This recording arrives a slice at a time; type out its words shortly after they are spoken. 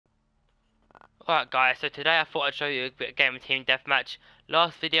Alright guys, so today I thought I'd show you a bit of game of Team Deathmatch.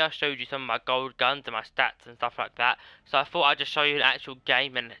 Last video I showed you some of my gold guns and my stats and stuff like that. So I thought I'd just show you an actual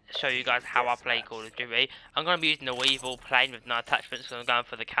game and show you guys how I play Call of Duty. I'm going to be using the Weevil plane with no attachments, so I'm going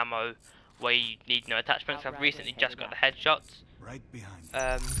for the camo where you need no attachments. I've recently just got the headshots. Right behind.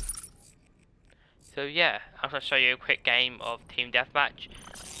 So yeah, I'm going to show you a quick game of Team Deathmatch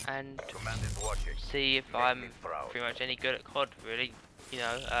and see if I'm pretty much any good at COD really. You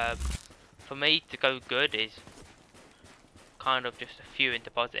know, for me to go good is kind of just a few into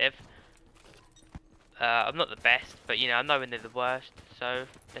positive. I'm not the best, but you know, I'm nowhere near the worst, so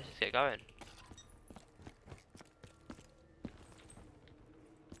let's just get going.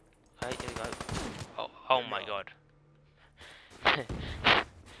 Okay, here we go. Oh my god.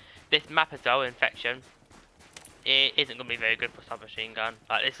 This map as well, Infection, it isn't going to be very good for submachine gun.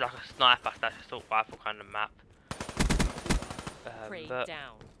 Like, this is like a sniper slash assault rifle kind of map. But,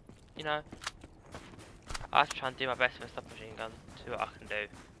 you know, I have to try and do my best with a submachine gun, see what I can do.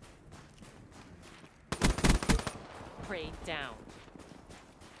 Prey down.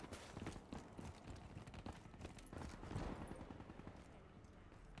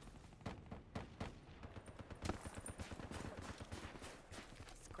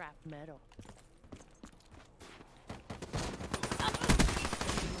 Scrap metal.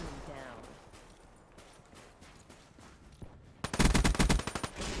 Down.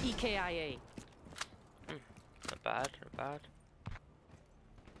 EKIA. Not bad, not bad.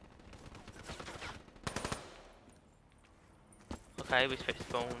 Okay, we switched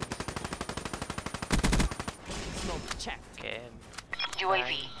spawns. Smoke check. Get him.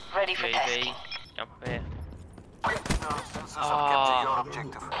 UAV ready for testing. Jump up here. Your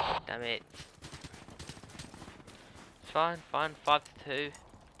objective. Damn it. It's fine, 5-2.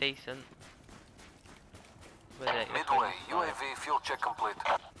 Decent. Where's it? Midway, UAV fuel check complete.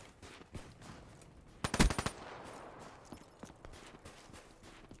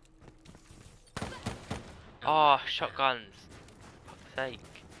 Oh, shotguns. Fuck's sake.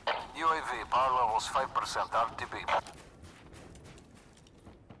 UAV power levels 5% RTB.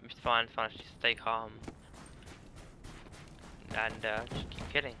 It's fine, just stay calm. And just keep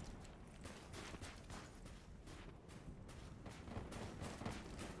killing.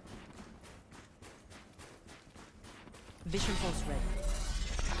 Vision pulse ready.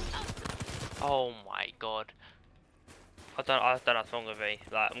 Oh my god. I don't know what's wrong with me.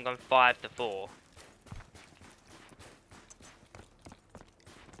 Like, I'm going 5-4.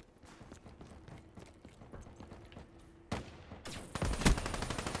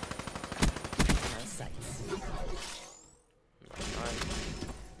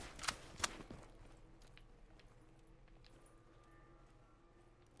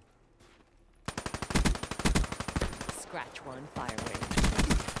 Scratch one, fire rate.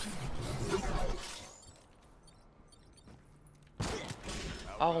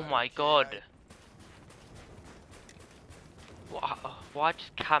 Oh my god. Why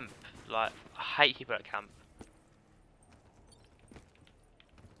just camp? Like, I hate people at camp.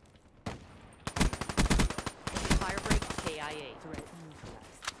 Fire break, KIA.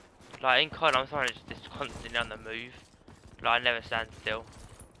 Like, in COD, I'm sorry, just constantly on the move. Like, I never stand still.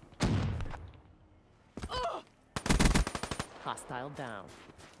 Hostile down.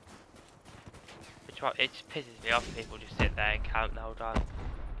 It just pisses me off when people just sit there and camp the whole time.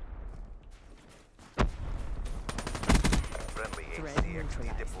 Friendly Threat HCXD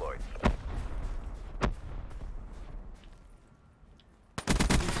neutralized. deployed.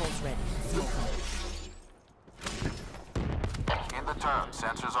 Pulse ready. Smoke on. In the turn,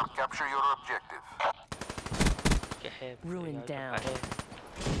 sensors are capture your objective. Get here. Ruin down.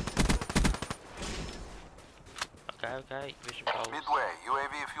 Okay, vision pulse. Midway,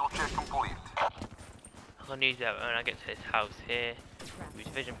 UAV fuel check complete. I'm gonna use that when I get to this house here. Use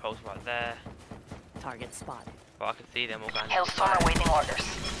vision pulse right there. Target spotted. But I can see them all going. Hellstorm awaiting orders.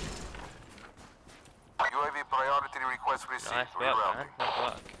 UAV priority request received. Nice work, man. Rerouting. Nice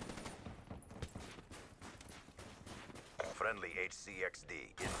work. Friendly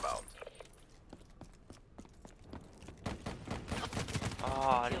HCXD inbound.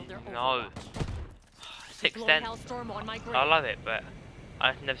 Oh, Kill their no. Overwatch. Sixth Deploy Sense. Hellstorm on my I grave. love it, but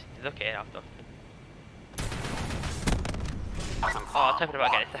I never seem to look at it after. Oh, I was hoping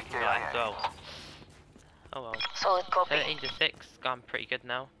about getting a second guy as well. Oh well. Solid copy. 17-6, gone pretty good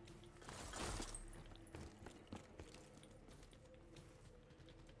now.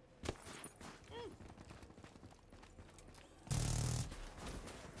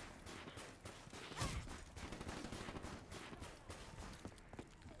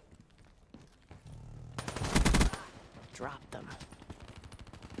 Drop them.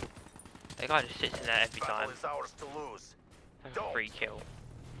 The guy just sits in there every Battle time. is ours to lose. That's a free kill.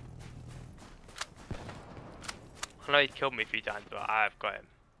 I know he's killed me a few times, but I have got him.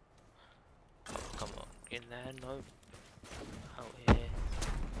 Oh, come on, in there, no. Out here.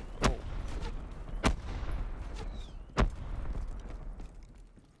 Oh.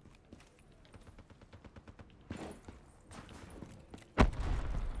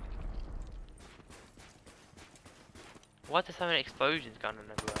 Why are there so many explosions going on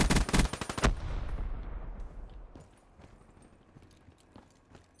everywhere?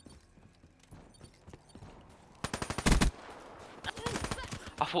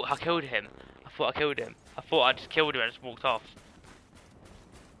 I thought I killed him. I thought I just killed him and just walked off.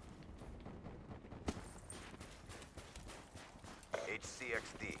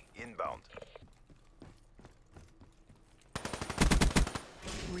 HCXD inbound.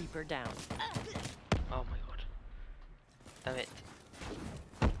 Reaper down. Oh my god. Damn it.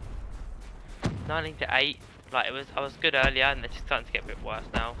 19 to 8. Like I was good earlier and it's starting to get a bit worse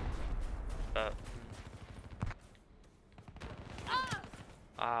now. But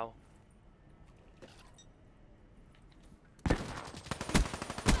ow.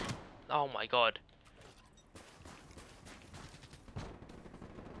 Oh my god.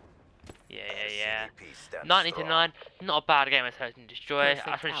 Yeah. CDP stands 90 to strong. 9, not a bad game of Search and Destroy. I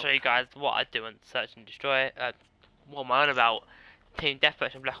Perfect just want to show you outcome. guys what I do on Search and Destroy. What am I on about? Team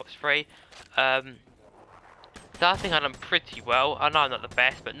Deathmatch and Black Ops 3. So I think I've done pretty well. I know I'm not the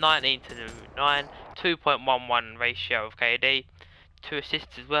best, but 19 to 9, 2.11 ratio of KD, 2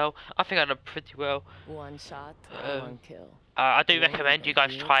 assists as well. I think I've done pretty well. One shot, Um, one kill. I do You're recommend you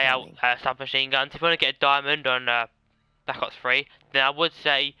guys you're try out training. submachine guns. If you want to get a diamond on Black Ops 3, then I would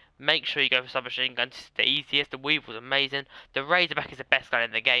say make sure you go for submachine guns. It's the easiest. The Weevil's amazing. The Razorback is the best gun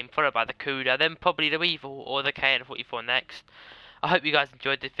in the game, followed by the Cuda, then probably the Weevil or the KN44 next. I hope you guys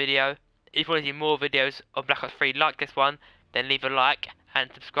enjoyed this video. If you want to see more videos of Black Ops 3 like this one, then leave a like and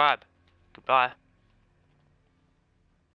subscribe. Goodbye.